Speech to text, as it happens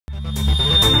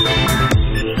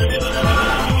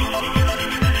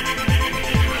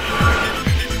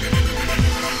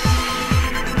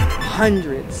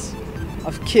hundreds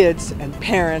of kids and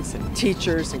parents and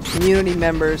teachers and community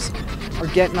members are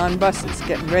getting on buses,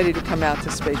 getting ready to come out to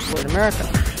Spaceport America.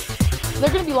 They're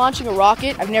going to be launching a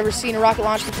rocket. I've never seen a rocket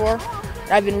launch before,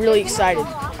 and I've been really excited.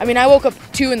 I mean, I woke up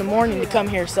at 2 in the morning to come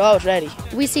here, so I was ready.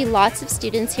 We see lots of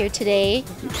students here today,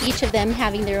 each of them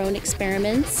having their own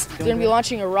experiments. They're going to be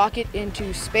launching a rocket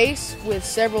into space with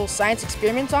several science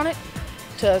experiments on it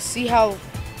to see how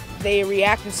they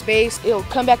react in space. It'll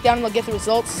come back down and they'll get the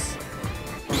results.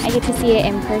 I get to see it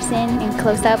in person and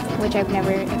close up, which I've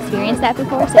never experienced that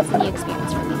before, so it's a new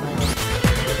experience for me.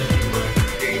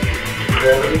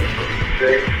 7,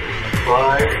 6,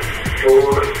 5,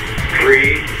 4,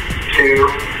 3, 2,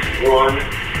 1,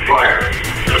 fire.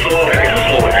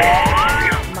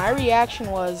 My reaction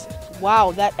was,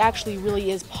 wow, that actually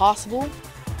really is possible.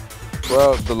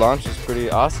 Well, the launch was pretty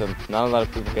awesome. Not a lot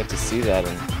of people get to see that,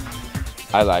 and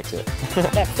I liked it.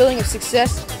 That feeling of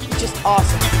success is just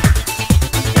awesome.